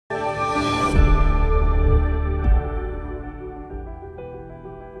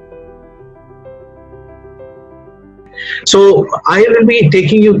So I will be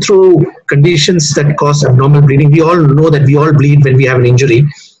taking you through conditions that cause abnormal bleeding. We all know that we all bleed when we have an injury,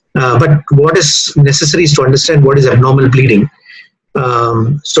 but what is necessary is to understand what is abnormal bleeding.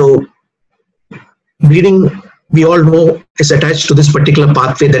 So bleeding, we all know, is attached to this particular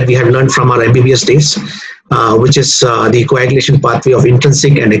pathway that we have learned from our MBBS days, which is the coagulation pathway of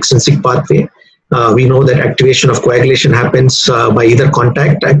intrinsic and extrinsic pathway. We know that activation of coagulation happens by either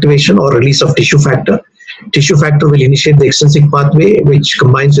contact activation or release of tissue factor. Tissue factor will initiate the extrinsic pathway, which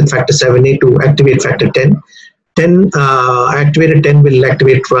combines with factor 7A to activate factor 10. Activated 10 will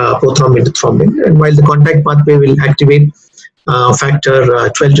activate prothrombin to thrombin, and while the contact pathway will activate factor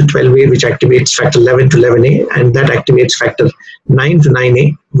 12 to 12A, which activates factor 11 to 11A, and that activates factor 9 to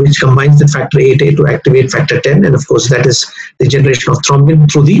 9A, which combines with factor 8A to activate factor 10, and of course that is the generation of thrombin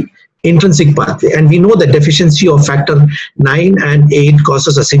through the intrinsic pathway. And we know that deficiency of factor 9 and 8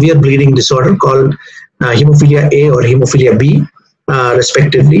 causes a severe bleeding disorder called hemophilia A or hemophilia B,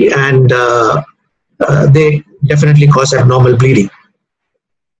 respectively, and they definitely cause abnormal bleeding.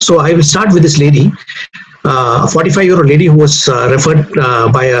 So I will start with this lady, 45-year-old lady who was referred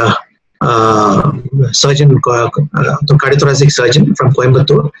by a surgeon, cardiothoracic surgeon from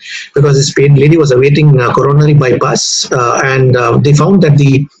Coimbatore, because this lady was awaiting coronary bypass, and they found that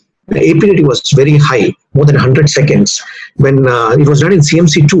the APDT was very high, more than 100 seconds. When it was done in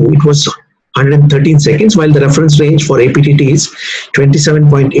CMC2, it was 113 seconds, while the reference range for APDT is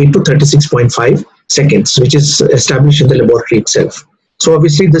 27.8 to 36.5 seconds, which is established in the laboratory itself. So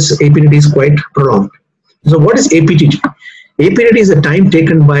obviously this APDT is quite prolonged. So what is APDT? APDT is the time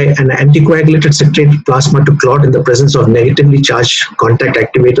taken by an anticoagulated citrate plasma to clot in the presence of negatively charged contact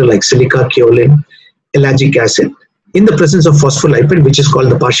activator like silica, kaolin, ellagic acid, in the presence of phospholipid, which is called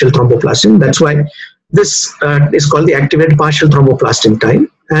the partial thromboplastin. That's why this is called the activated partial thromboplastin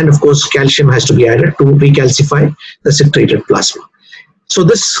time. And of course, calcium has to be added to recalcify the citrated plasma. So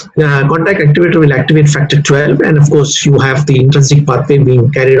this contact activator will activate factor 12, and of course you have the intrinsic pathway being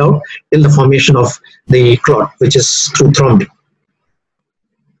carried out in the formation of the clot, which is through thrombin.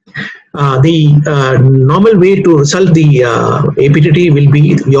 The normal way to result the APDT will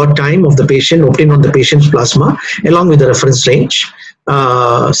be your time of the patient obtained on the patient's plasma along with the reference range.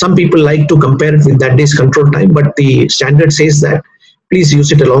 Some people like to compare it with that day's control time, but the standard says that please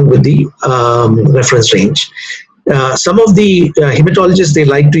use it along with the reference range. Some of the hematologists, they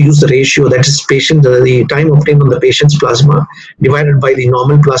like to use the ratio, that is the time obtained on the patient's plasma divided by the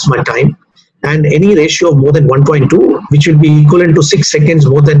normal plasma time, and any ratio of more than 1.2, which will be equivalent to 6 seconds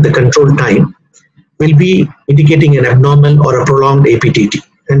more than the control time, will be indicating an abnormal or a prolonged APDT.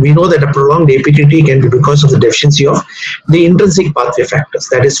 And we know that a prolonged APDT can be because of the deficiency of the intrinsic pathway factors,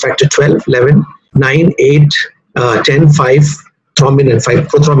 that is factor 12, 11, 9, 8, 10, 5, thrombin and 5,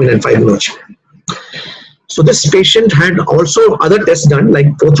 prothrombin and fibrinogen. So this patient had also other tests done, like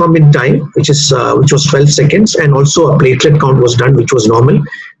prothrombin time, which was 12 seconds, and also a platelet count was done, which was normal,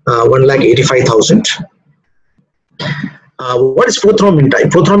 1,85,000. What is prothrombin time?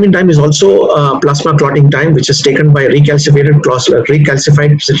 Prothrombin time is also plasma clotting time, which is taken by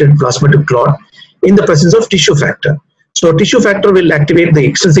recalcified citrated plasma to clot in the presence of tissue factor. So tissue factor will activate the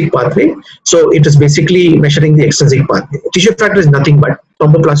extrinsic pathway. So it is basically measuring the extrinsic pathway. Tissue factor is nothing but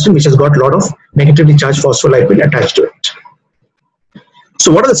thromboplastin, which has got a lot of negatively charged phospholipid attached to it.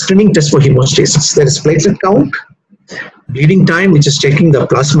 So what are the screening tests for hemostasis? There is platelet count, bleeding time, which is checking the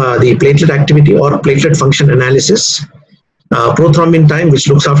plasma, the platelet activity or platelet function analysis, prothrombin time, which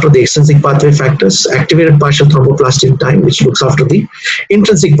looks after the extrinsic pathway factors, activated partial thromboplastin time, which looks after the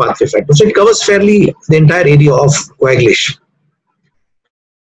intrinsic pathway factors. So it covers fairly the entire area of coagulation.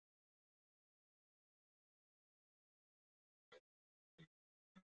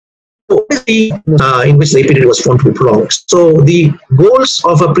 So what is the in which the APDT was found to be prolonged? So the goals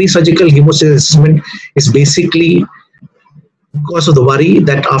of a pre-surgical hemostasis assessment is basically because of the worry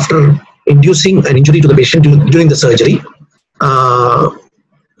that after inducing an injury to the patient during the surgery,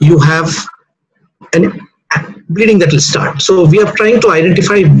 you have an bleeding that will start. So we are trying to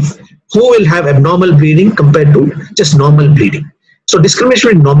identify who will have abnormal bleeding compared to just normal bleeding. So discrimination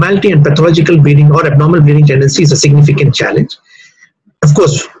between normality and pathological bleeding or abnormal bleeding tendency is a significant challenge. Of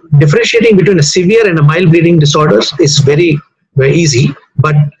course, differentiating between a severe and a mild bleeding disorders is very, very easy,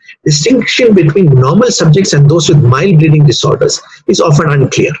 but distinction between normal subjects and those with mild bleeding disorders is often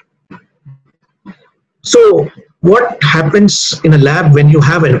unclear. So what happens in a lab when you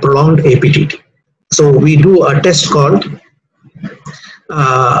have a prolonged APDT? So we do a test called,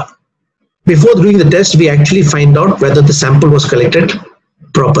 before doing the test, we actually find out whether the sample was collected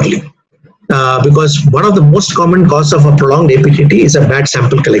properly. because one of the most common cause of a prolonged APTT is a bad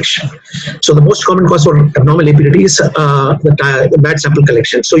sample collection. So the most common cause for abnormal APTT is the bad sample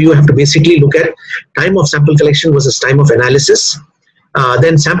collection. So you have to basically look at time of sample collection versus time of analysis.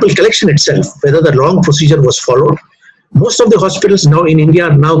 Then sample collection itself, whether the wrong procedure was followed. Most of the hospitals now in India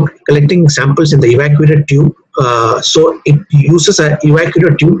are now collecting samples in the evacuated tube. So it uses an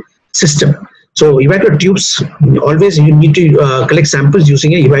evacuated tube system. So evacuated tubes, always you need to collect samples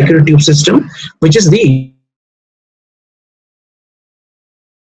using an evacuated tube system, which is the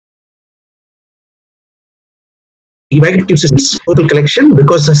evacuated tube system total collection,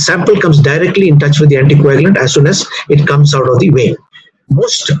 because the sample comes directly in touch with the anticoagulant as soon as it comes out of the vein.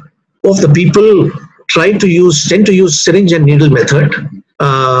 Most of the people tend to use syringe and needle method.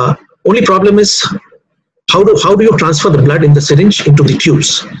 Only problem is how do you transfer the blood in the syringe into the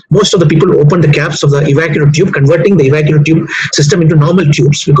tubes? Most of the people open the caps of the evacuated tube, converting the evacuated tube system into normal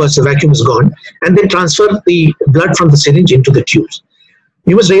tubes because the vacuum is gone, and then transfer the blood from the syringe into the tubes.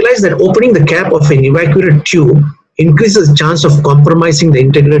 You must realize that opening the cap of an evacuated tube increases the chance of compromising the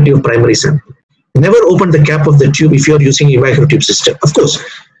integrity of primary sample. Never open the cap of the tube if you are using evacuated tube system. Of course,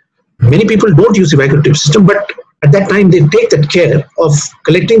 many people don't use evacuated tube system, but at that time they take that care of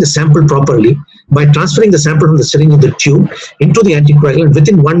collecting the sample properly by transferring the sample from the syringe in the tube into the anticoagulant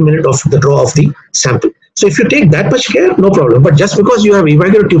within 1 minute of the draw of the sample. So if you take that much care, no problem. But just because you have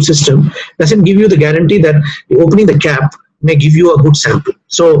evacuated tube system doesn't give you the guarantee that opening the cap may give you a good sample.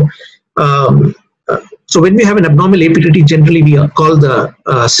 So so when we have an abnormal APTT, generally we call the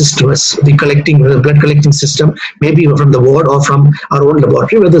system as the blood collecting system, maybe from the ward or from our own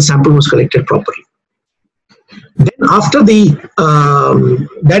laboratory where the sample was collected properly. Then after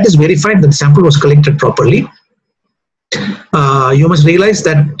that is verified that the sample was collected properly, you must realize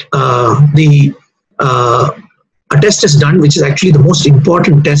that a test is done, which is actually the most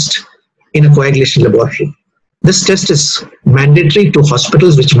important test in a coagulation laboratory. This test is mandatory to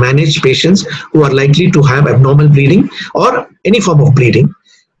hospitals which manage patients who are likely to have abnormal bleeding or any form of bleeding,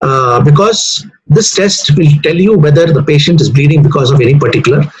 because this test will tell you whether the patient is bleeding because of any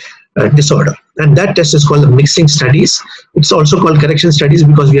particular disorder. And that test is called the mixing studies. It's also called correction studies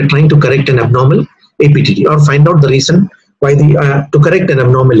because we are trying to correct an abnormal APTT or find out the reason why to correct an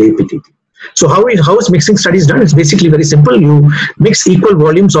abnormal APTT. So how is mixing studies done? It's basically very simple. You mix equal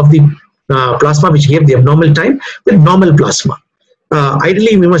volumes of the plasma which gave the abnormal time with normal plasma.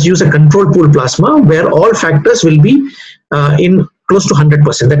 Ideally, we must use a control pool plasma where all factors will be in close to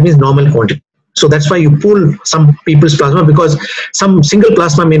 100%. That means normal quantity. So that's why you pool some people's plasma, because some single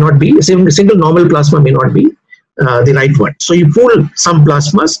plasma may not be, single normal plasma may not be the right one. So you pool some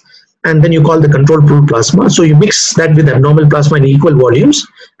plasmas and then you call the control pool plasma. So you mix that with abnormal plasma in equal volumes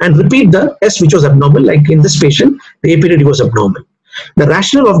and repeat the test which was abnormal. Like in this patient, the APTT was abnormal. The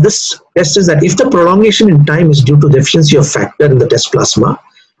rationale of this test is that if the prolongation in time is due to deficiency of factor in the test plasma,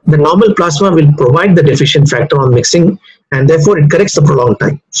 the normal plasma will provide the deficient factor on mixing, and therefore it corrects the prolonged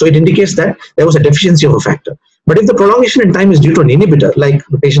time. So it indicates that there was a deficiency of a factor. But if the prolongation in time is due to an inhibitor, like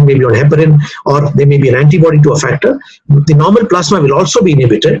the patient may be on heparin or there may be an antibody to a factor, the normal plasma will also be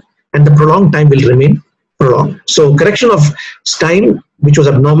inhibited and the prolonged time will remain prolonged. So correction of time which was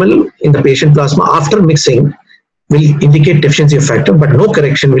abnormal in the patient plasma after mixing will indicate deficiency of factor, but no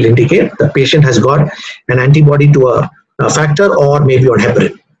correction will indicate the patient has got an antibody to a factor or maybe on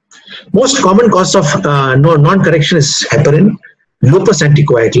heparin. Most common cause of non-correction is heparin, lupus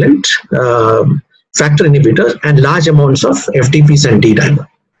anticoagulant, factor inhibitors, and large amounts of FTPs and D-dimer.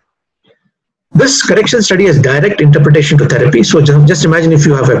 This correction study has direct interpretation to therapy. So just imagine if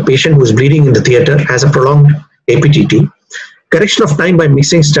you have a patient who is bleeding in the theater, has a prolonged APTT. Correction of time by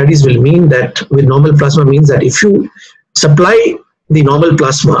mixing studies will mean that with normal plasma means that if you supply the normal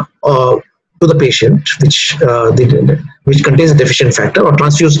plasma to the patient, which contains a deficient factor, or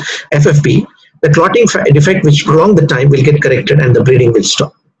transfuse FFP, the clotting defect which prolong the time will get corrected and the bleeding will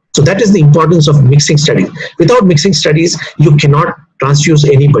stop. So that is the importance of mixing studies. Without mixing studies, you cannot transfuse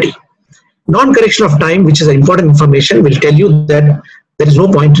anybody. Non-correction of time, which is important information, will tell you that there is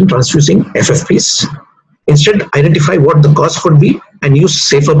no point in transfusing FFPs. Instead, identify what the cause could be and use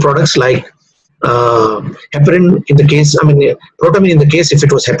safer products like heparin in the case, protamine in the case if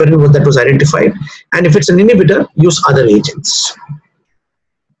it was heparin that was identified, and if it's an inhibitor, use other agents.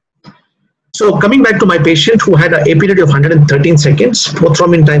 So coming back to my patient who had an APTT of 113 seconds,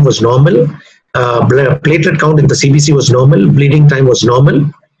 prothrombin time was normal, platelet count in the CBC was normal, bleeding time was normal.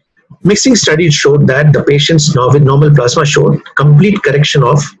 Mixing studies showed that the patients with normal plasma showed complete correction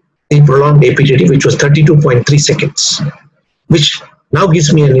of the prolonged APTT, which was 32.3 seconds, which now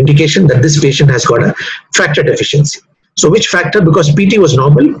gives me an indication that this patient has got a factor deficiency. So which factor? Because PT was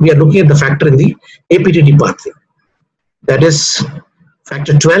normal, we are looking at the factor in the APTT pathway. That is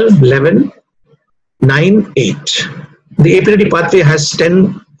factor 12, 11, 9, 8. The APTT pathway has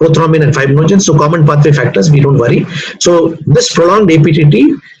 10 prothrombin and fibrinogen, so common pathway factors, we don't worry. So this prolonged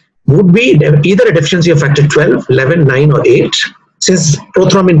APTT would be either a deficiency of factor 12, 11, 9 or 8, since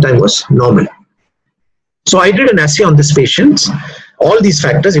prothrombin time was normal. So I did an assay on this patient, all these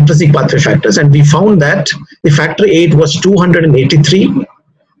factors, intrinsic pathway factors, and we found that the factor 8 was 283%,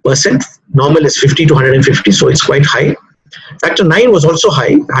 normal is 50 to 150, so it's quite high. Factor 9 was also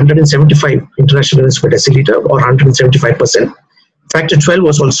high, 175 international units per deciliter or 175%. Factor 12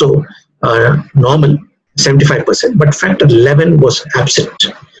 was also normal, 75%, but factor 11 was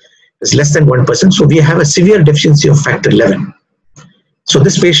absent. It's less than 1%, so we have a severe deficiency of factor 11. So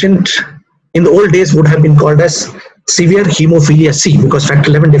this patient in the old days would have been called as severe hemophilia C, because factor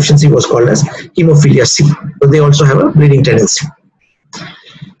 11 deficiency was called as hemophilia C, but they also have a bleeding tendency.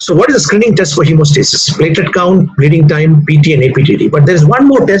 So what is the screening test for hemostasis? Platelet count, bleeding time, PT and APTT. But there is one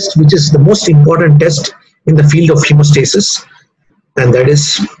more test which is the most important test in the field of hemostasis, and that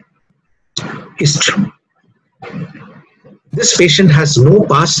is history. This patient has no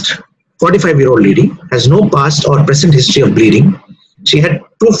past, 45-year-old lady, has no past or present history of bleeding. She had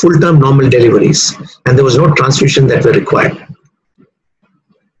 2 full-term normal deliveries and there was no transfusion that were required.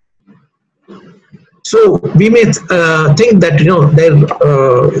 So we may think that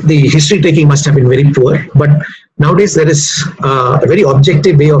the history taking must have been very poor, but nowadays there is a very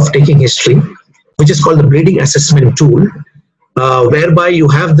objective way of taking history, which is called the bleeding assessment tool, whereby you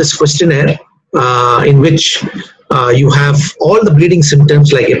have this questionnaire in which you have all the bleeding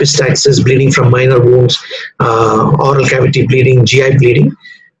symptoms like epistaxis, bleeding from minor wounds, oral cavity bleeding, GI bleeding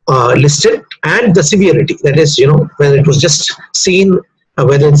listed, and the severity, that is, whether it was just seen,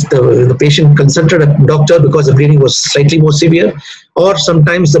 whether it's the patient consulted a doctor because the bleeding was slightly more severe, or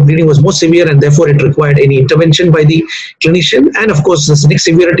sometimes the bleeding was more severe and therefore it required any intervention by the clinician. And of course, the next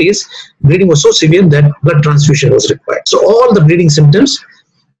severity is bleeding was so severe that blood transfusion was required. So all the bleeding symptoms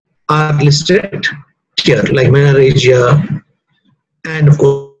are listed here, like menorrhagia, and of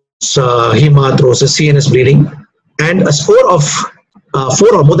course hemarthrosis, CNS bleeding, and a score of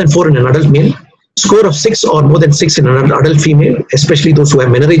 4 or more than 4 in an adult male, score of 6 or more than 6 in an adult female, especially those who have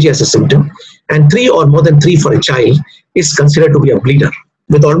menorrhagia as a symptom, and 3 or more than 3 for a child is considered to be a bleeder,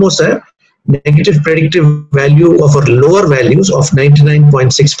 with almost a negative predictive value of lower values of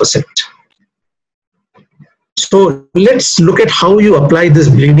 99.6%. So let's look at how you apply this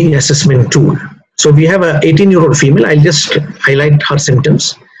bleeding assessment tool. So we have a 18-year-old female. I'll just highlight her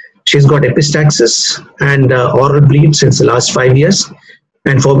symptoms. She's got epistaxis and oral bleed since the last 5 years,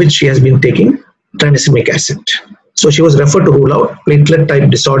 and for which she has been taking tranexamic acid. So she was referred to rule out platelet type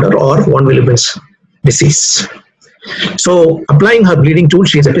disorder or von Willebrand's disease. So applying her bleeding tool,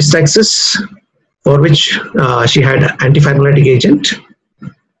 she has epistaxis, for which she had antifibrinolytic agent.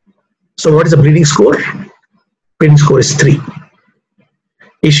 So what is the bleeding score? Bleeding score is 3.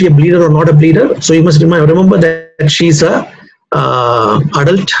 Is she a bleeder or not a bleeder? So you must remember that she's a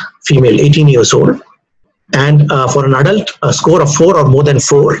adult female, 18 years old, and for an adult, a score of 4 or more than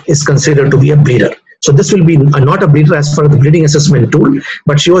 4 is considered to be a bleeder. So this will be not a bleeder as per the bleeding assessment tool,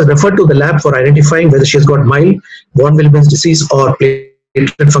 but she was referred to the lab for identifying whether she has got mild von Willebrand's disease or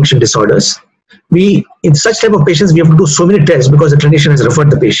platelet function disorders. In such type of patients, we have to do so many tests because the clinician has referred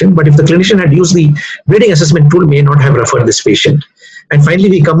the patient. But if the clinician had used the bleeding assessment tool, may not have referred this patient. And finally,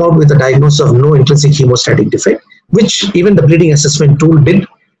 we come out with a diagnosis of no intrinsic hemostatic defect, which even the bleeding assessment tool did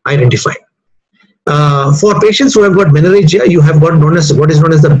identify. For patients who have got menorrhagia, you have got what is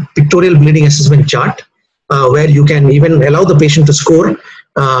known as the pictorial bleeding assessment chart, where you can even allow the patient to score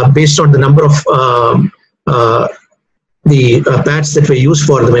based on the number of pads that were used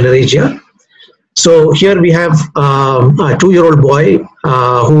for the menorrhagia. So here we have a 2-year-old boy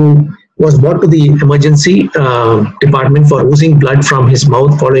who was brought to the emergency department for oozing blood from his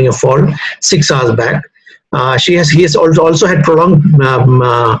mouth following a fall 6 hours back. He has also had prolonged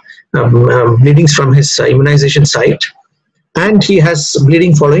bleedings from his immunization site, and he has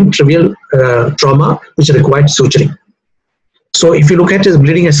bleeding following trivial trauma which required suturing. So if you look at his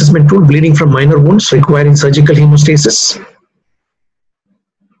bleeding assessment tool, bleeding from minor wounds requiring surgical hemostasis.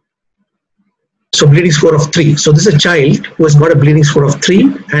 So bleeding score of 3. So this is a child who has got a bleeding score of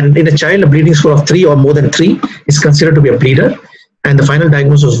 3, and in a child a bleeding score of 3 or more than 3 is considered to be a bleeder, and the final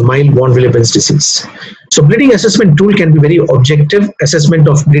diagnosis was mild von Willebrand's disease. So bleeding assessment tool can be very objective assessment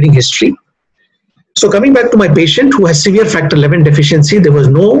of bleeding history. So coming back to my patient who has severe factor 11 deficiency, there was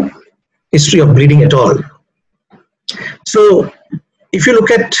no history of bleeding at all. So if you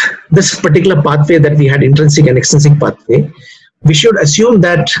look at this particular pathway that we had, intrinsic and extrinsic pathway, we should assume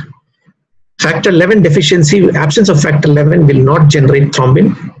that factor 11 deficiency, absence of factor 11 will not generate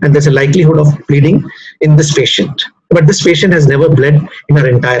thrombin, and there's a likelihood of bleeding in this patient. But this patient has never bled in her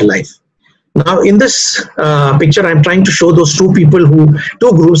entire life. Now, in this picture, I'm trying to show those two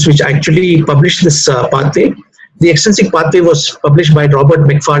groups which actually published this pathway. The extrinsic pathway was published by Robert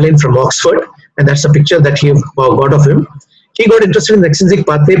McFarlane from Oxford, and that's a picture that he got of him. He got interested in the extrinsic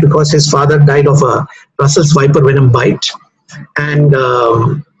pathway because his father died of a Russell's viper venom bite, and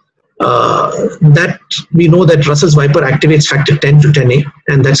that we know that Russell's viper activates factor 10 to 10A,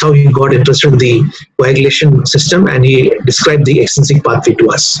 and that's how he got interested in the coagulation system, and he described the extrinsic pathway to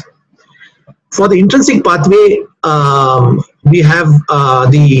us. For the intrinsic pathway, we have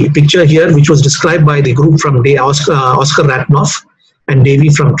the picture here, which was described by the group from Oscar Ratnoff and Davy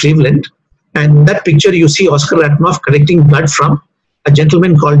from Cleveland. And in that picture, you see Oscar Ratnoff collecting blood from a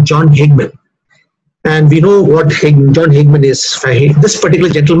gentleman called John Hagman. And we know what John Hagman is. This particular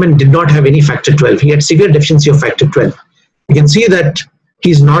gentleman did not have any factor 12. He had severe deficiency of factor 12. You can see that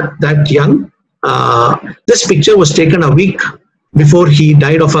he's not that young. This picture was taken a week before he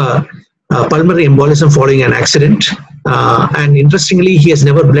died of a pulmonary embolism following an accident. And interestingly, he has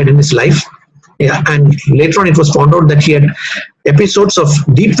never bled in his life. Yeah, and later on it was found out that he had episodes of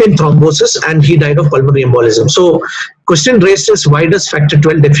deep vein thrombosis and he died of pulmonary embolism. So question raised is, why does factor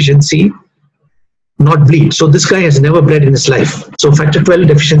 12 deficiency not bleed? So this guy has never bled in his life. So factor 12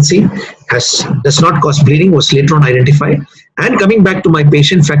 deficiency does not cause bleeding, was later on identified. And coming back to my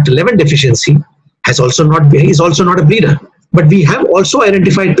patient, factor 11 deficiency is also not a bleeder. But we have also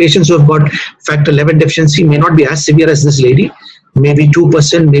identified patients who have got factor 11 deficiency, may not be as severe as this lady, maybe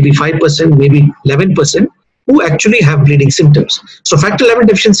 2%, maybe 5%, maybe 11%, who actually have bleeding symptoms. So factor 11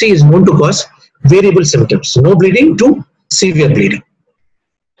 deficiency is known to cause variable symptoms, no bleeding to severe bleeding.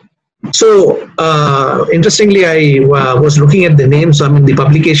 So interestingly, I was looking at the names, the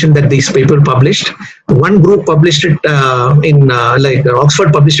publication that these people published. One group published it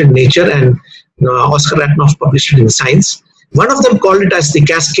Oxford published it in Nature, and Oscar Ratnoff published it in Science. One of them called it as the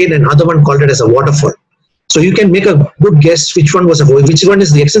cascade, and other one called it as a waterfall. So you can make a good guess which one is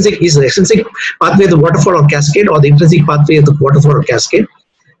the extrinsic. Is the extrinsic pathway the waterfall or cascade, or the intrinsic pathway of the waterfall or cascade?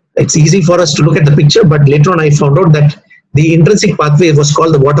 It's easy for us to look at the picture, but later on I found out that the intrinsic pathway was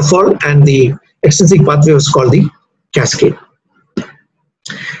called the waterfall and the extrinsic pathway was called the cascade.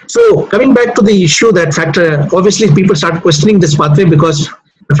 So coming back to the issue that obviously people start questioning this pathway because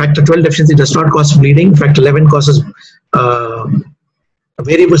the factor 12 deficiency does not cause bleeding. Factor 11 causes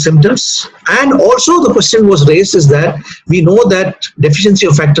variable symptoms. And also the question was raised is that we know that deficiency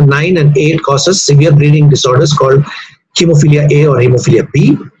of factor 9 and 8 causes severe bleeding disorders called hemophilia A or hemophilia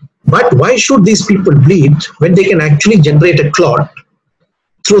B. But why should these people bleed when they can actually generate a clot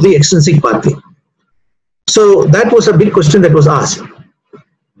through the extrinsic pathway? So that was a big question that was asked.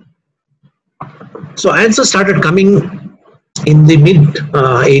 So answers started coming in the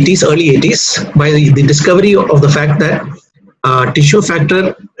mid-80s, early 80s, by the discovery of the fact that tissue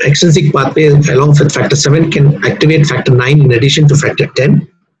factor extrinsic pathway along with factor 7 can activate factor 9 in addition to factor 10.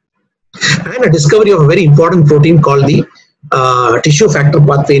 And a discovery of a very important protein called the tissue factor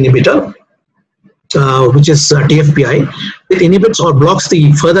pathway inhibitor, which is TFPI. It inhibits or blocks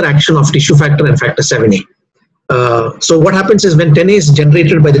the further action of tissue factor and factor 7A. So what happens is when 10A is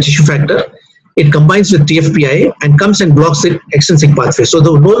generated by the tissue factor, it combines with TFPI and comes and blocks the extrinsic pathway. So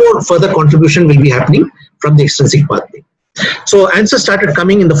no more further contribution will be happening from the extrinsic pathway. So answers started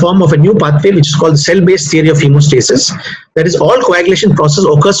coming in the form of a new pathway which is called the cell-based theory of hemostasis. That is, all coagulation process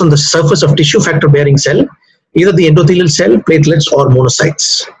occurs on the surface of tissue factor bearing cell, either the endothelial cell, platelets or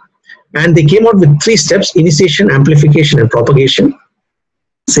monocytes. And they came out with 3 steps: initiation, amplification and propagation.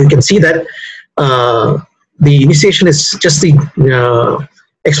 So you can see that the initiation is just the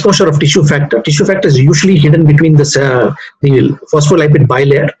exposure of tissue factor. Tissue factor is usually hidden between the phospholipid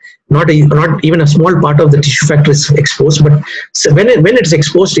bilayer. Not even a small part of the tissue factor is exposed, but when it is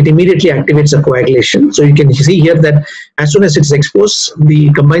exposed, it immediately activates a coagulation. So you can see here that as soon as it's exposed,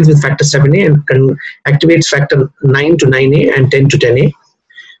 it combines with factor 7A and activates factor 9 to 9A and 10 to 10A.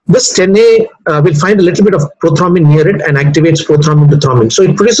 This 10A will find a little bit of prothrombin near it and activates prothrombin to thrombin. So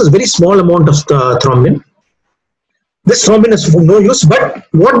it produces a very small amount of thrombin. This thrombin is of no use, but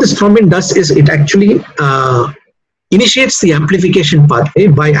what this thrombin does is it actually initiates the amplification pathway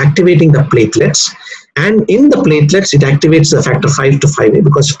by activating the platelets, and in the platelets it activates the factor 5 to 5A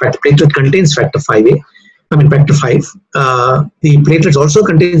because platelet contains factor 5A. Factor 5. The platelets also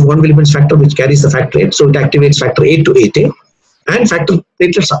contains 1 Williams factor which carries the factor 8, so it activates factor 8 to 8A, and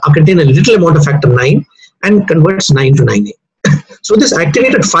platelets contain a little amount of factor 9 and converts 9 to 9A. So this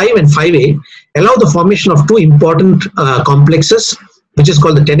activated 5 and 5A allow the formation of two important complexes, which is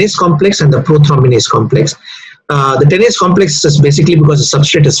called the tenase complex and the prothrombinase complex. The tenase complex is basically because the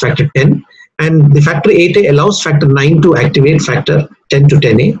substrate is factor 10, and the factor 8A allows factor 9 to activate factor 10 to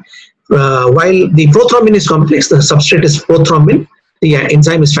 10A. While the prothrombinase complex, the substrate is prothrombin, the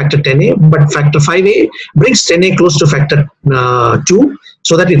enzyme is factor 10A, but factor 5A brings 10A close to factor 2,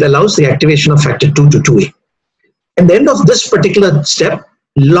 so that it allows the activation of factor 2 to 2A. At the end of this particular step,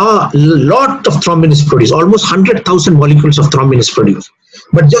 lot of thrombin is produced, almost 100,000 molecules of thrombin is produced.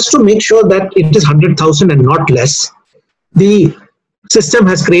 But just to make sure that it is 100,000 and not less, the system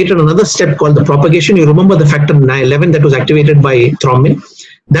has created another step called the propagation. You remember the factor 11 that was activated by thrombin.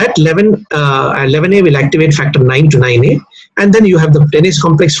 That 11A will activate factor 9 to 9A, and then you have the tenase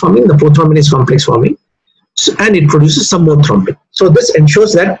complex forming, the prothrombinase complex forming, and it produces some more thrombin. So this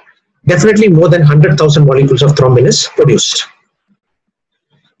ensures that definitely more than 100,000 molecules of thrombin is produced.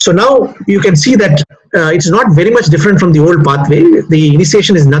 So now you can see that it's not very much different from the old pathway. The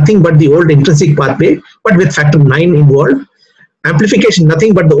initiation is nothing but the old intrinsic pathway, but with factor 9 involved. Amplification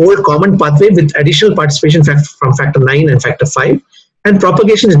nothing but the old common pathway with additional participation from factor 9 and factor 5. And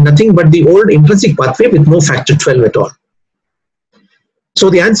propagation is nothing but the old intrinsic pathway with no factor 12 at all. So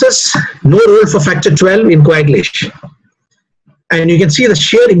the answer is no role for factor 12 in coagulation. And you can see the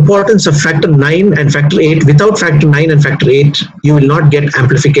sheer importance of factor 9 and factor 8. Without factor 9 and factor 8, you will not get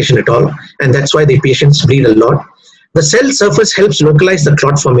amplification at all. And that's why the patients bleed a lot. The cell surface helps localize the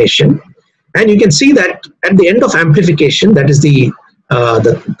clot formation. And you can see that at the end of amplification, that is the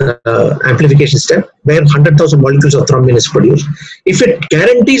amplification step, where 100,000 molecules of thrombin is produced. If it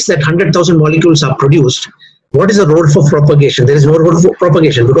guarantees that 100,000 molecules are produced, what is the role for propagation? There is no role for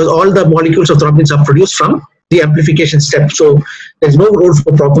propagation because all the molecules of thrombins are produced from the amplification step. So there is no role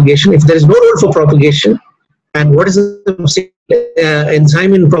for propagation. If there is no role for propagation, and what is the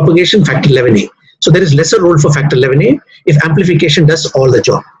enzyme in propagation? Factor 11A. So there is lesser role for factor 11A if amplification does all the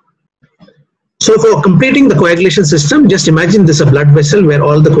job. So for completing the coagulation system, just imagine this is a blood vessel where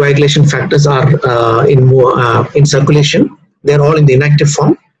all the coagulation factors are in circulation. They're all in the inactive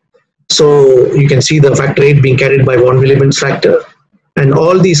form. So you can see the factor 8 being carried by von Willebrand's factor, and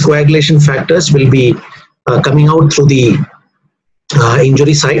all these coagulation factors will be coming out through the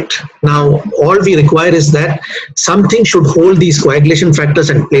injury site. Now, all we require is that something should hold these coagulation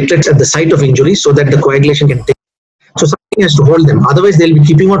factors and platelets at the site of injury so that the coagulation can take. So something has to hold them. Otherwise, they'll be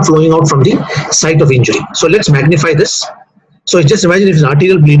keeping on flowing out from the site of injury. So let's magnify this. So just imagine if it's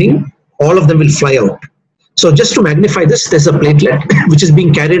arterial bleeding, all of them will fly out. So just to magnify this, there's a platelet which is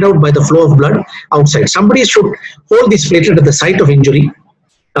being carried out by the flow of blood outside. Somebody should hold this platelet at the site of injury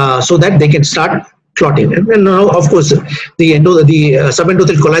so that they can start clotting. And now, of course, the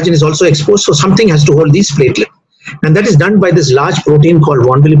subendothelial collagen is also exposed, so something has to hold these platelets. And that is done by this large protein called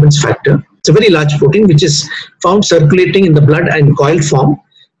von Willebrand's factor. It's a very large protein which is found circulating in the blood in coiled form.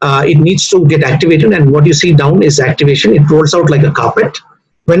 It needs to get activated, and what you see down is activation. It rolls out like a carpet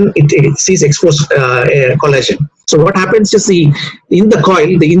when it sees exposed collagen. So what happens is in the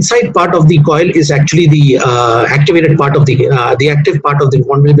coil, the inside part of the coil is actually the activated part of the active part of the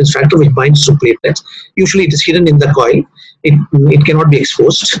von Willebrand's factor, which binds to platelets. Usually it is hidden in the coil. It cannot be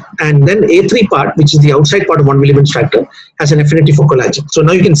exposed. And then A3 part, which is the outside part of von Willebrand's factor, has an affinity for collagen. So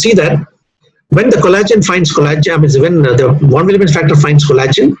now you can see that when the collagen finds collagen, when the von Willebrand's factor finds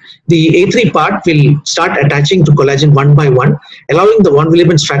collagen, the A3 part will start attaching to collagen one by one, allowing the von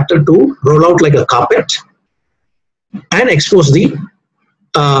Willebrand's factor to roll out like a carpet and expose the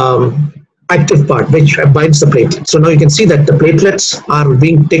active part, which binds the platelets. So now you can see that the platelets are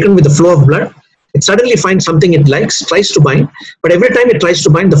being taken with the flow of blood. It suddenly finds something it likes, tries to bind, but every time it tries to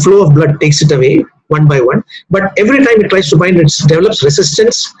bind, the flow of blood takes it away one by one. But every time it tries to bind, it develops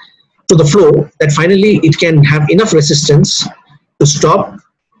resistance to the flow that finally it can have enough resistance to stop,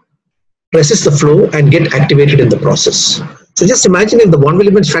 resist the flow, and get activated in the process. So just imagine if the von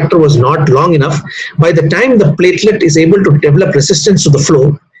Willebrand's factor was not long enough, by the time the platelet is able to develop resistance to the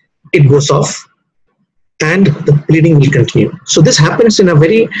flow, it goes off and the bleeding will continue. So this happens in a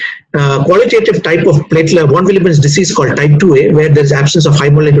very qualitative type of platelet, von Willebrand's disease called type 2A, where there is absence of high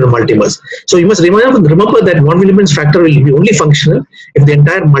molecular multimers. So you must remember that von Willebrand's factor will be only functional if the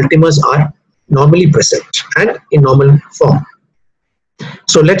entire multimers are normally present and in normal form.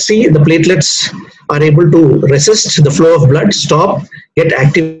 So let's see, the platelets are able to resist the flow of blood, stop, get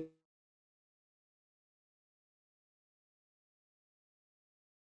active,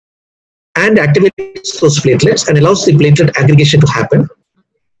 and activates those platelets and allows the platelet aggregation to happen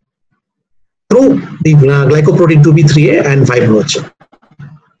through the glycoprotein 2B3A and fibrinogen.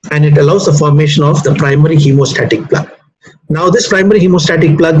 And it allows the formation of the primary hemostatic plug. Now this primary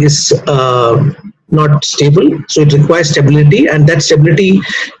hemostatic plug is not stable, so it requires stability, and that stability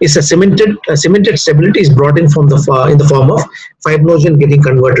is a cemented stability is brought in from in the form of fibrinogen getting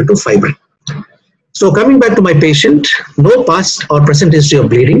converted to fibrin. So coming back to my patient, no past or present history of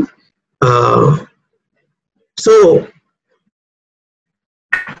bleeding.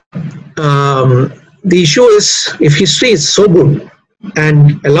 The issue is, if history is so good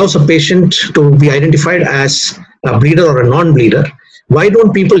and allows a patient to be identified as a bleeder or a non-bleeder, why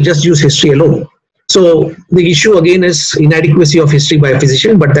don't people just use history alone? So the issue again is inadequacy of history by a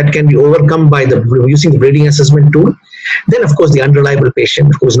physician, but that can be overcome by using the bleeding assessment tool. Then of course the unreliable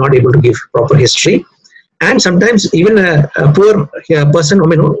patient who is not able to give proper history, and sometimes even a poor person,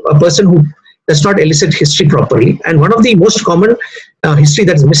 a person who does not elicit history properly. And one of the most common history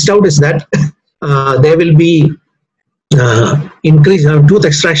that is missed out is that there will be increase tooth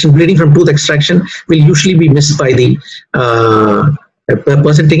extraction, bleeding from tooth extraction will usually be missed by the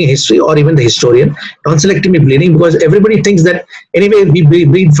person taking history or even the historian. Tonsillectomy bleeding, because everybody thinks that anyway we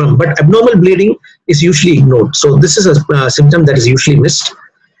bleed from, but abnormal bleeding is usually ignored. So this is a symptom that is usually missed.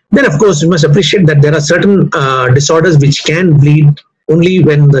 Then of course you must appreciate that there are certain disorders which can bleed only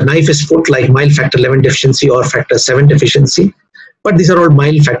when the knife is put, like mild factor 11 deficiency or factor 7 deficiency. But these are all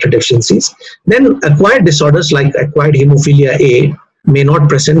mild factor deficiencies. Then acquired disorders like acquired hemophilia A may not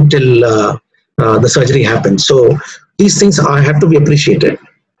present till the surgery happens. So these things have to be appreciated.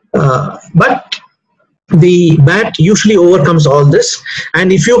 But the BAT usually overcomes all this.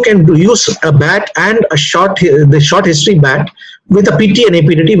 And if you can use a BAT and the short history BAT with a PT and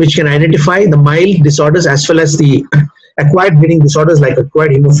APDT, which can identify the mild disorders as well as the acquired bleeding disorders like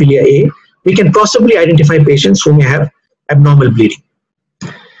acquired hemophilia A, we can possibly identify patients who may have abnormal bleeding.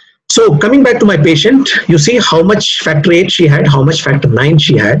 So coming back to my patient, you see how much factor 8 she had, how much factor 9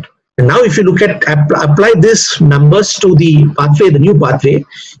 she had. And now if you look at, apply these numbers to the pathway, the new pathway,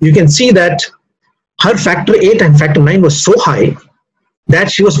 you can see that her factor 8 and factor 9 was so high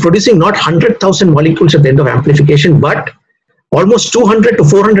that she was producing not 100,000 molecules at the end of amplification, but almost 200 to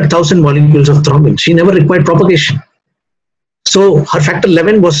 400,000 molecules of thrombin. She never required propagation. So her factor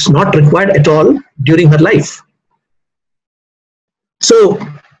 11 was not required at all during her life. So,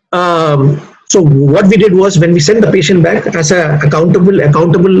 so what we did was, when we sent the patient back as a accountable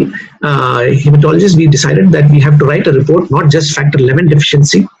hematologist, we decided that we have to write a report, not just factor 11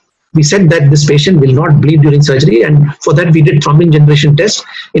 deficiency. We said that this patient will not bleed during surgery, and for that we did thrombin generation test,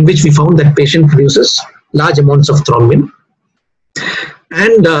 in which we found that patient produces large amounts of thrombin.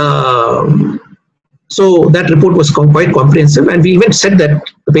 And so that report was quite comprehensive, and we even said that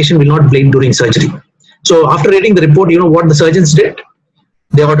the patient will not bleed during surgery. So after reading the report, you know what the surgeons did?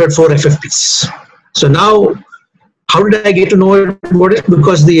 They ordered 4 FFPs. So now, how did I get to know about it?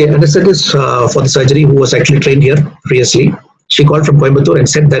 Because the anesthetist for the surgery, who was actually trained here previously, she called from Coimbatore and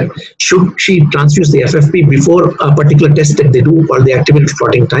said that should she transfuse the FFP before a particular test that they do called the activated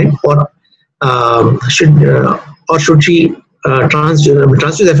clotting time, or should she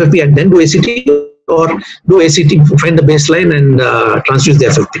transfuse the FFP and then do ACT, or do ACT, find the baseline and transfuse the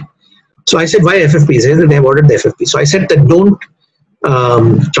FFP. So I said, why FFP? They said they have ordered the FFP. So I said that don't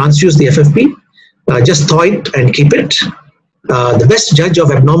transfuse the FFP, just thaw it and keep it. The best judge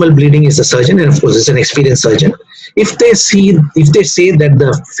of abnormal bleeding is the surgeon, and of course it's an experienced surgeon. If they say that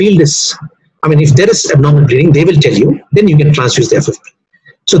the field is, if there is abnormal bleeding, they will tell you, then you can transfuse the FFP.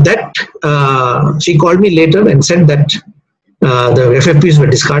 So that, she called me later and said that the FFPs were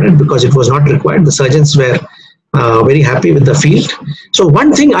discarded because it was not required. The surgeons were very happy with the field. So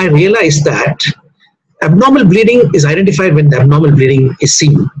one thing I realized, that abnormal bleeding is identified when the abnormal bleeding is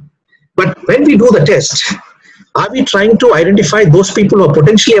seen. But when we do the test, are we trying to identify those people who are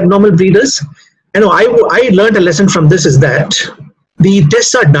potentially abnormal bleeders? I learned a lesson from this, is that the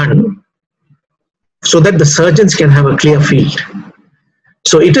tests are done so that the surgeons can have a clear field.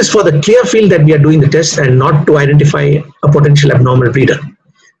 So it is for the clear field that we are doing the test, and not to identify a potential abnormal bleeder.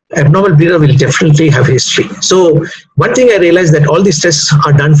 Abnormal bleeder will definitely have history. So one thing I realized, that all these tests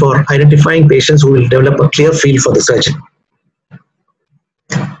are done for identifying patients who will develop a clear field for the surgeon.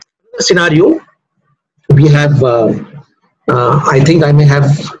 Scenario, we have, I think I may have,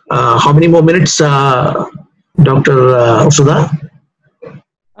 how many more minutes, Dr. Sudha?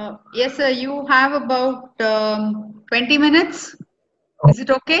 Yes, sir, you have about 20 minutes. Is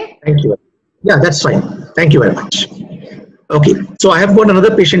it okay? Thank you. Yeah, that's fine. Thank you very much. Okay, so I have got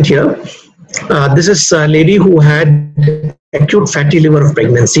another patient here. This is a lady who had acute fatty liver of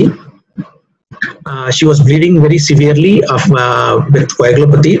pregnancy. She was bleeding very severely with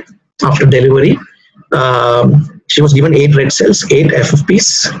coagulopathy after delivery. She was given 8 red cells, 8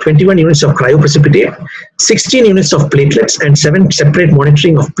 FFPs, 21 units of cryoprecipitate, 16 units of platelets, and 7 separate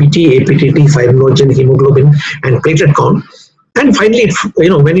monitoring of PT, APTT, fibrinogen, hemoglobin, and platelet count. And finally,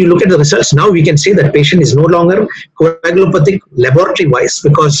 when you look at the results, now we can say that patient is no longer coagulopathic laboratory-wise,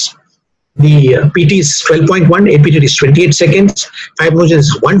 because the PT is 12.1, APTT is 28 seconds, fibrinogen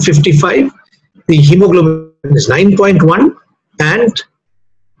is 155, the hemoglobin is 9.1, and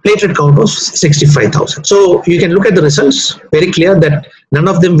platelet count of 65,000. So you can look at the results, very clear that none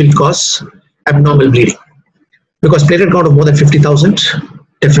of them will cause abnormal bleeding, because platelet count of more than 50,000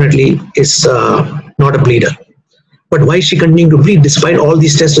 definitely is not a bleeder. But why is she continuing to bleed despite all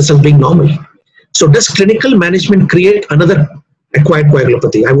these test results being normal? So does clinical management create another acquired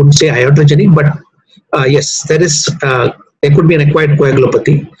coagulopathy? I wouldn't say iatrogenic, but yes, there could be an acquired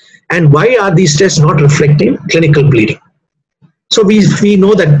coagulopathy. And why are these tests not reflecting clinical bleeding? So we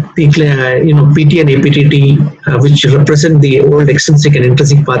know that the PT and APTT, which represent the old extrinsic and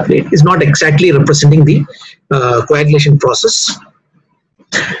intrinsic pathway, is not exactly representing the coagulation process.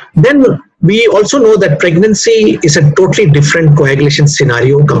 Then we also know that pregnancy is a totally different coagulation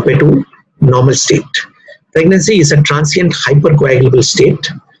scenario compared to normal state. Pregnancy is a transient hypercoagulable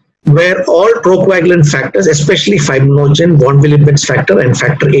state where all procoagulant factors, especially fibrinogen, von Willebrand's factor, and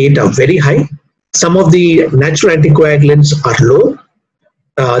factor VIII are very high. Some of the natural anticoagulants are low.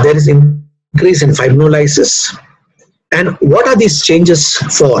 There is increase in fibrinolysis. And what are these changes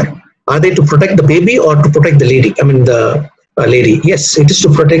for? Are they to protect the baby or to protect the lady? I mean the lady. Yes, it is to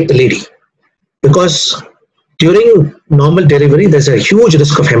protect the lady, because during normal delivery there's a huge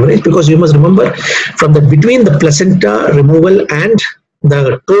risk of hemorrhage, because you must remember from between the placenta removal and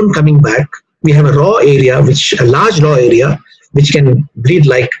the tone coming back, we have a large raw area which can bleed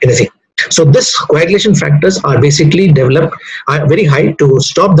like anything. So this coagulation factors are basically developed very high to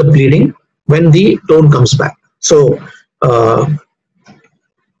stop the bleeding when the tone comes back. So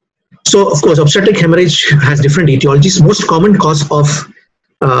of course, obstetric hemorrhage has different etiologies. Most common cause of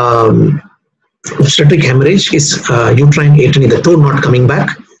obstetric hemorrhage is uterine atony, the tone not coming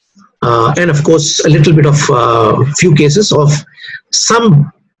back, and of course a little bit of few cases of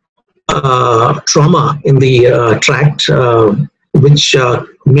some trauma in the tract, which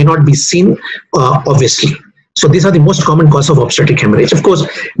may not be seen obviously. So these are the most common cause of obstetric hemorrhage. Of course,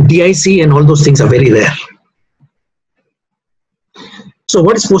 DIC and all those things are very rare. So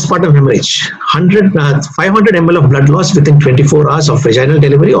what is postpartum hemorrhage? 500 ml of blood loss within 24 hours of vaginal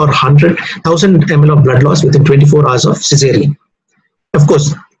delivery, or 100,000 ml of blood loss within 24 hours of cesarean. Of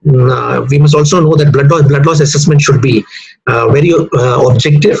course, we must also know that blood loss assessment should be very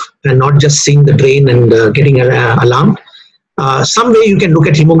objective and not just seeing the drain and getting alarmed. Some way you can look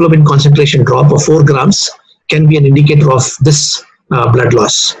at hemoglobin concentration drop of 4 grams can be an indicator of this blood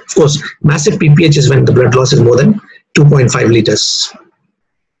loss. Of course, massive PPH is when the blood loss is more than 2.5 liters.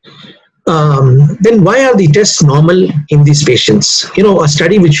 Then why are the tests normal in these patients? A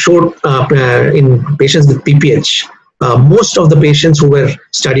study which showed in patients with PPH, most of the patients who were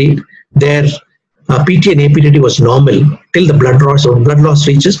studied, their PT and APTT was normal till the blood loss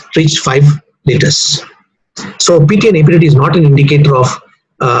reached 5 liters. So PT and APTT is not an indicator of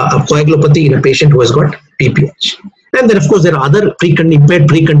a coagulopathy in a patient who has got PPH. And then of course there are other impaired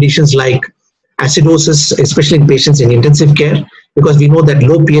preconditions like acidosis, especially in patients in intensive care, because we know that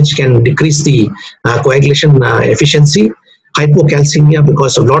low pH can decrease the coagulation efficiency. Hypocalcemia,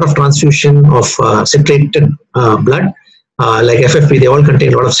 because of a lot of transfusion of citrated blood, like FFP, they all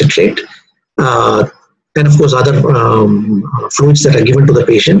contain a lot of citrate. And of course other fluids that are given to the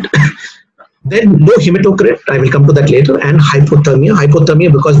patient. Then low hematocrit, I will come to that later, and hypothermia.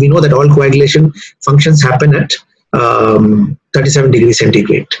 Hypothermia because we know that all coagulation functions happen at 37 degrees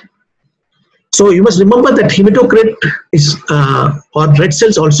centigrade. So you must remember that hematocrit is, or red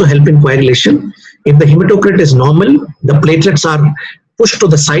cells also help in coagulation. If the hematocrit is normal, the platelets are pushed to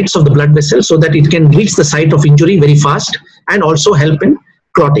the sides of the blood vessel so that it can reach the site of injury very fast and also help in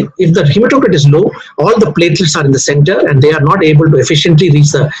clotting. If the hematocrit is low, all the platelets are in the center and they are not able to efficiently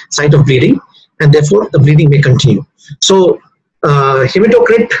reach the site of bleeding, and therefore the bleeding may continue. So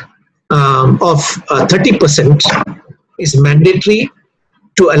hematocrit of 30% is mandatory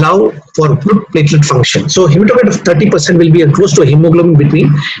to allow for good platelet function. So hematocrit of 30% will be close to a hemoglobin between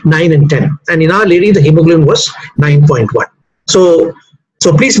 9 and 10. And in our lady, the hemoglobin was 9.1. So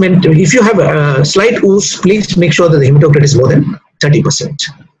please, if you have a slight ooze, please make sure that the hematocrit is more than 30%.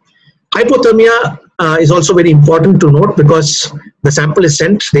 Hypothermia is also very important to note, because the sample is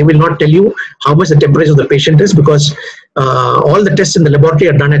sent. They will not tell you how much the temperature of the patient is, because all the tests in the laboratory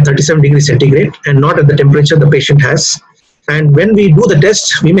are done at 37 degrees centigrade and not at the temperature the patient has. And when we do the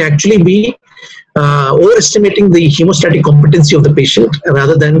test, we may actually be overestimating the hemostatic competency of the patient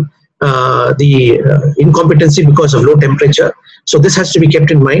rather than the incompetency because of low temperature. So this has to be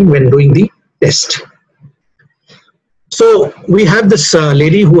kept in mind when doing the test. So we have this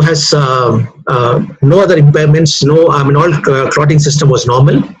lady who has no other impairments, all clotting system was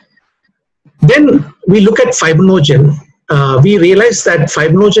normal. Then we look at fibrinogen. We realize that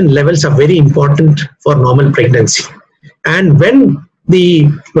fibrinogen levels are very important for normal pregnancy. And when the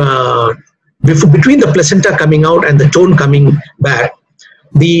between the placenta coming out and the tone coming back,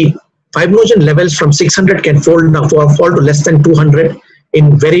 the fibrinogen levels from 600 can fall to less than 200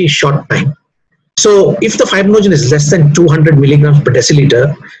 in very short time. So if the fibrinogen is less than 200 milligrams per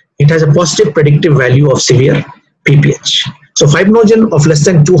deciliter, it has a positive predictive value of severe PPH. So fibrinogen of less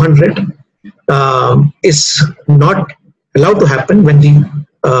than 200 is not allowed to happen when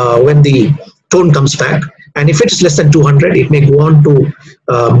the tone comes back. And if it is less than 200, it may go on to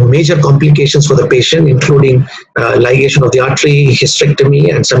major complications for the patient, including ligation of the artery,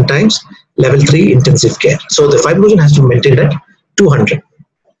 hysterectomy, and sometimes level 3 intensive care. So the fibrinogen has to be maintained at 200.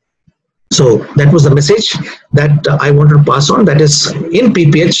 So that was the message that I wanted to pass on. That is, in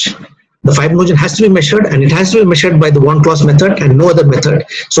PPH, the fibrinogen has to be measured, and it has to be measured by the Won-Closs method and no other method.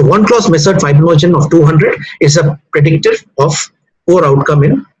 So Won-Closs method fibrinogen of 200 is a predictor of poor outcome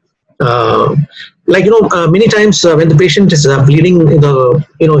in many times when the patient is bleeding,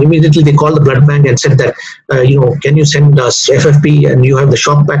 immediately they call the blood bank and said that, can you send us FFP, and you have the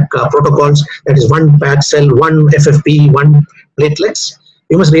shock pack protocols, that is 1 pad cell, 1 FFP, 1 platelets.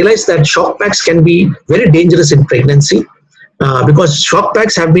 You must realize that shock packs can be very dangerous in pregnancy because shock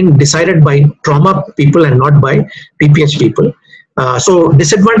packs have been decided by trauma people and not by PPH people. So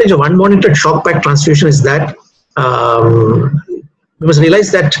disadvantage of unmonitored shock pack transfusion is that you must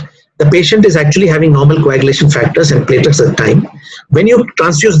realize that the patient is actually having normal coagulation factors and platelets at the time. When you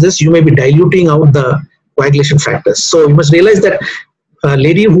transfuse this, you may be diluting out the coagulation factors. So you must realize that a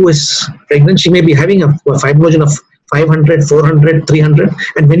lady who is pregnant, she may be having a fibrinogen of 500, 400, 300,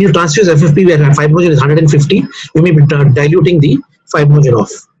 and when you transfuse FFP where fibrinogen is 150, you may be diluting the fibrinogen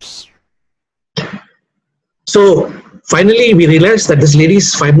off. So finally, we realized that this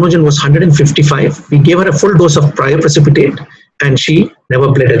lady's fibrinogen was 155. We gave her a full dose of cryoprecipitate, and she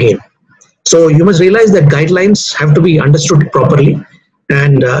never bled again. So you must realize that guidelines have to be understood properly,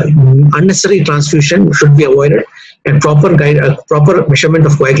 and unnecessary transfusion should be avoided, and proper measurement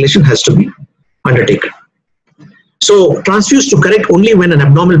of coagulation has to be undertaken. So transfuse to correct only when an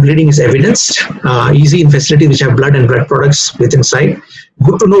abnormal bleeding is evidenced, easy in facilities which have blood and blood products with inside.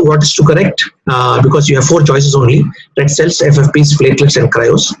 Good to know what is to correct because you have 4 choices only: red cells, FFPs, platelets, and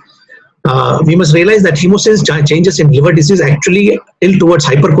cryos. We must realize that hemostasis changes in liver disease actually tilt towards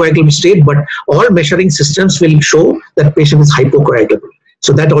hypercoagulable state, but all measuring systems will show that patient is hypocoagulable.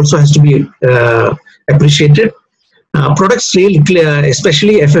 So that also has to be appreciated. Products,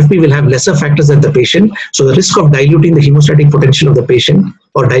 especially FFP, will have lesser factors than the patient. So the risk of diluting the hemostatic potential of the patient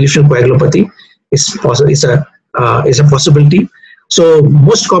or dilution coagulopathy is a possibility. So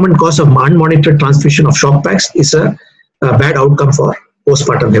most common cause of unmonitored transfusion of shock packs is a bad outcome for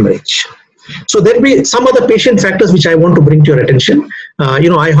postpartum hemorrhage. So there will be some other patient factors which I want to bring to your attention.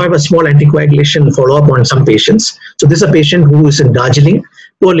 I have a small anticoagulation follow-up on some patients. So this is a patient who is in Darjeeling.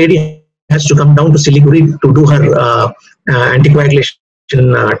 Poor lady has to come down to Siliguri to do her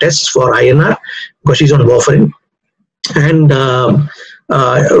anticoagulation tests for INR because she's on warfarin. And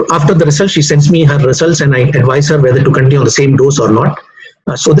after the result, she sends me her results, and I advise her whether to continue on the same dose or not.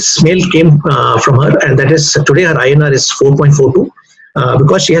 So this mail came from her, and that is today her INR is 4.42.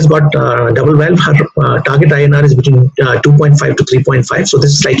 Because she has got double valve, her target INR is between 2.5 to 3.5. So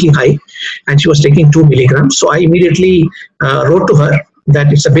this is slightly high, and she was taking 2 milligrams. So I immediately wrote to her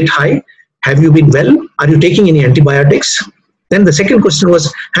that it's a bit high. Have you been well? Are you taking any antibiotics? Then the second question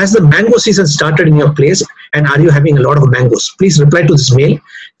was, has the mango season started in your place, and are you having a lot of mangoes? Please reply to this mail.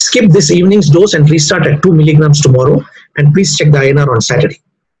 Skip this evening's dose and restart at 2 milligrams tomorrow, and please check the INR on Saturday.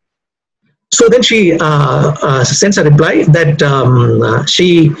 So then she sends a reply that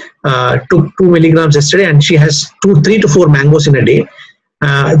she took 2 milligrams yesterday, and she has 3 to 4 mangoes in a day.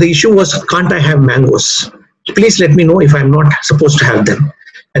 The issue was, can't I have mangoes? Please let me know if I'm not supposed to have them.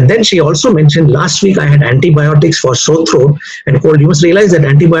 And then she also mentioned, last week I had antibiotics for sore throat and cold. You must realize that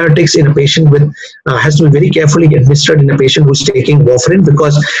antibiotics in a patient with has to be very carefully administered in a patient who's taking warfarin,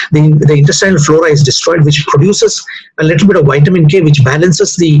 because the intestinal flora is destroyed, which produces a little bit of vitamin K, which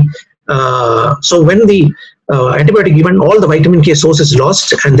balances the so when the antibiotic given, all the vitamin K source is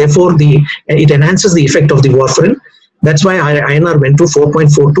lost, and therefore it enhances the effect of the warfarin. That's why INR went to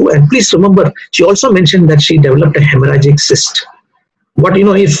 4.42. And please remember, she also mentioned that she developed a hemorrhagic cyst. But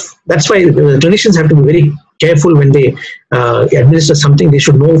if that's why clinicians have to be very careful when they administer something. They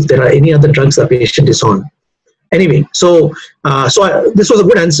should know if there are any other drugs the patient is on. Anyway, so this was a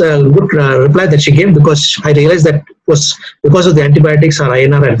good answer, good reply that she gave, because I realized that was because of the antibiotics, her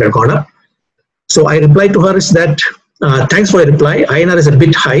INR had gone up. So I replied to her is that thanks for your reply. INR is a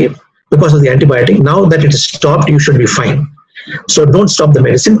bit high because of the antibiotic. Now that it is stopped, you should be fine. So don't stop the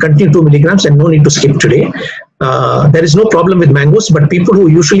medicine. Continue 2 milligrams and no need to skip today. There is no problem with mangoes, but people who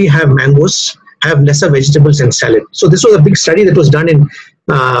usually have mangoes have lesser vegetables and salad. So this was a big study that was done in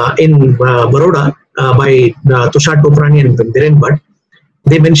Baroda by Tushar Toprani and Viren Bhatt.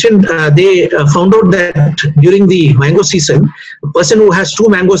 They mentioned, they found out that during the mango season, a person who has 2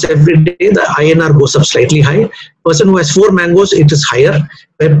 mangoes every day, the INR goes up slightly high. Person who has 4 mangoes, it is higher.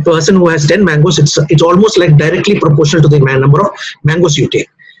 A person who has 10 mangoes, it's almost like directly proportional to the number of mangoes you take.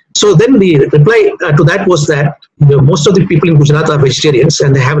 So then the reply to that was that most of the people in Gujarat are vegetarians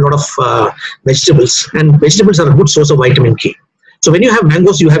and they have a lot of vegetables, and vegetables are a good source of vitamin K. So when you have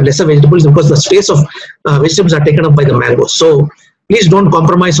mangoes, you have lesser vegetables because the space of vegetables are taken up by the mangoes. So please don't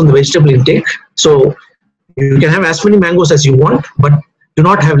compromise on the vegetable intake. So you can have as many mangoes as you want, but do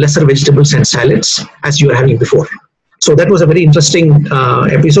not have lesser vegetables and salads as you were having before. So that was a very interesting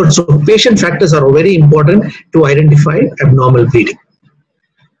episode. So patient factors are very important to identify abnormal bleeding.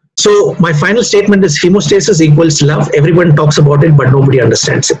 So my final statement is hemostasis equals love. Everyone talks about it, but nobody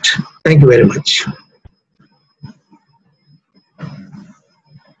understands it. Thank you very much.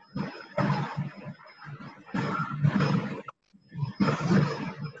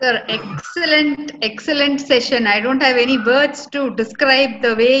 Sir, excellent session. I don't have any words to describe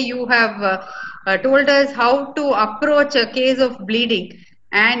the way you have told us how to approach a case of bleeding.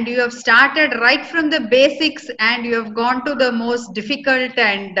 And you have started right from the basics and you have gone to the most difficult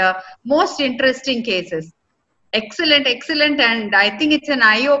and most interesting cases. Excellent. And I think it's an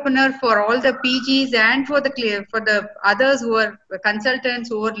eye-opener for all the PGs and for the others who are consultants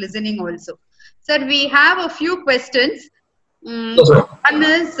who are listening also. Sir, we have a few questions. One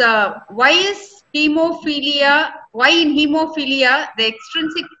is, why in hemophilia the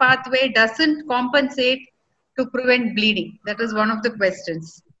extrinsic pathway doesn't compensate to prevent bleeding? That is one of the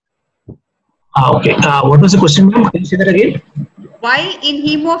questions. Okay. What was the question, ma'am? Can you say that again? Why in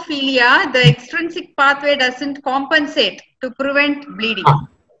hemophilia the extrinsic pathway doesn't compensate to prevent bleeding?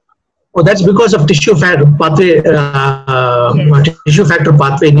 Oh, that's because of tissue factor pathway, tissue factor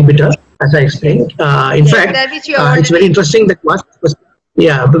pathway inhibitor, as I explained. In fact, it's very interesting that you asked the question.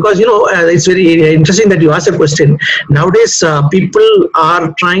 Yeah, because it's very interesting that you asked a question. Nowadays, people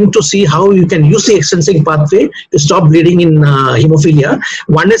are trying to see how you can use the extrinsic pathway to stop bleeding in hemophilia.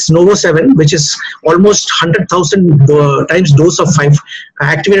 One is Novo 7, which is almost 100,000 times dose of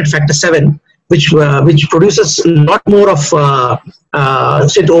activated factor 7. Which produces a lot more of, so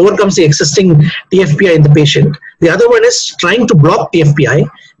it overcomes the existing TFPI in the patient. The other one is trying to block TFPI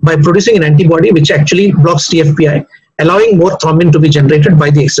by producing an antibody which actually blocks TFPI, allowing more thrombin to be generated by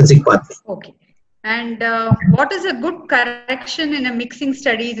the extrinsic pathway. Okay. And what is a good correction in a mixing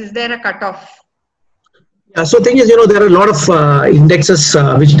studies? Is there a cutoff? Yeah, so thing is, there are a lot of indexes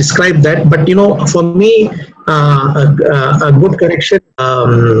which describe that, but for me, a good correction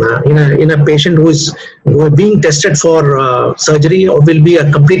in a patient who is being tested for surgery will be a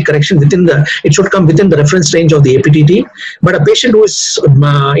complete correction it should come within the reference range of the APTT. But a patient who is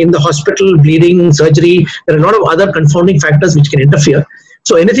in the hospital, bleeding, surgery, there are a lot of other confounding factors which can interfere.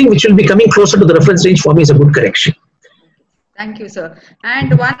 So anything which will be coming closer to the reference range for me is a good correction. Thank you, sir.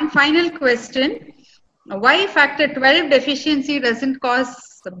 And one final question. Why factor 12 deficiency doesn't cause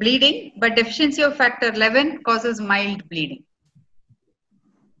bleeding, but deficiency of factor 11 causes mild bleeding?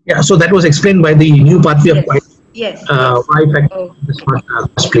 Yeah, so that was explained by the new pathway of yes. Why factor does not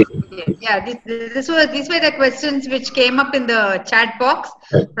cause bleeding. Yeah, these were the questions which came up in the chat box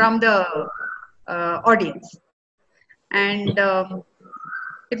from the audience. And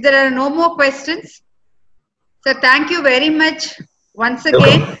if there are no more questions, so thank you very much once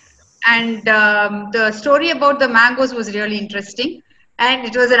again. Okay. And the story about the mangoes was really interesting, and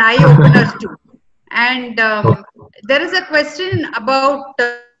it was an eye-opener too. And there is a question about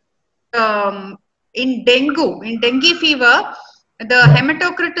in dengue fever, the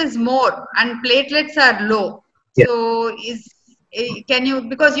hematocrit is more and platelets are low. Yeah. So can you,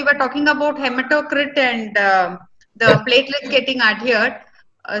 because you were talking about hematocrit and the platelets getting adhered,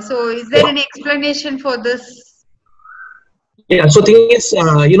 so is there any explanation for this? Yeah, so thing is,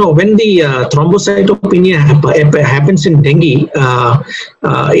 when the thrombocytopenia happens in dengue,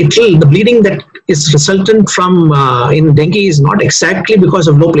 the bleeding that is resultant from in dengue is not exactly because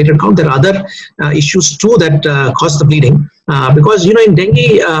of low platelet count. There are other issues too that cause the bleeding. Because in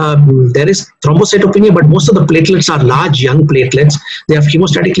dengue there is thrombocytopenia, but most of the platelets are large young platelets. They are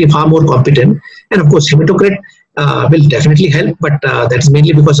hemostatically far more competent, and of course hematocrit will definitely help, but that's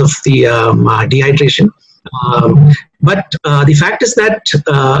mainly because of the dehydration. But the fact is that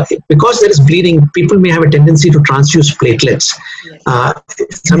because there is bleeding, people may have a tendency to transfuse platelets.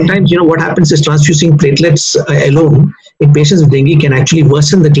 Sometimes, what happens is transfusing platelets alone in patients with dengue can actually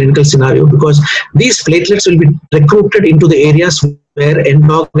worsen the clinical scenario, because these platelets will be recruited into the areas where end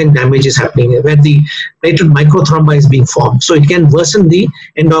organ damage is happening, where the platelet microthrombi is being formed. So it can worsen the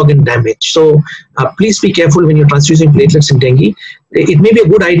end organ damage. So please be careful when you're transfusing platelets in dengue. It may be a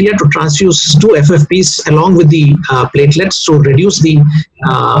good idea to transfuse 2 FFPs along with the platelets to reduce the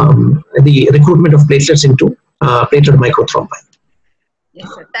recruitment of platelets into platelet microthrombi. Yes,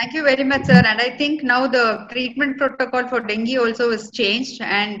 sir. Thank you very much, sir. And I think now the treatment protocol for dengue also is changed,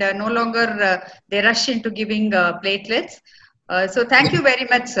 and no longer they rush into giving platelets. So thank you very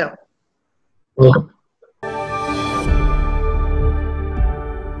much, sir. Welcome.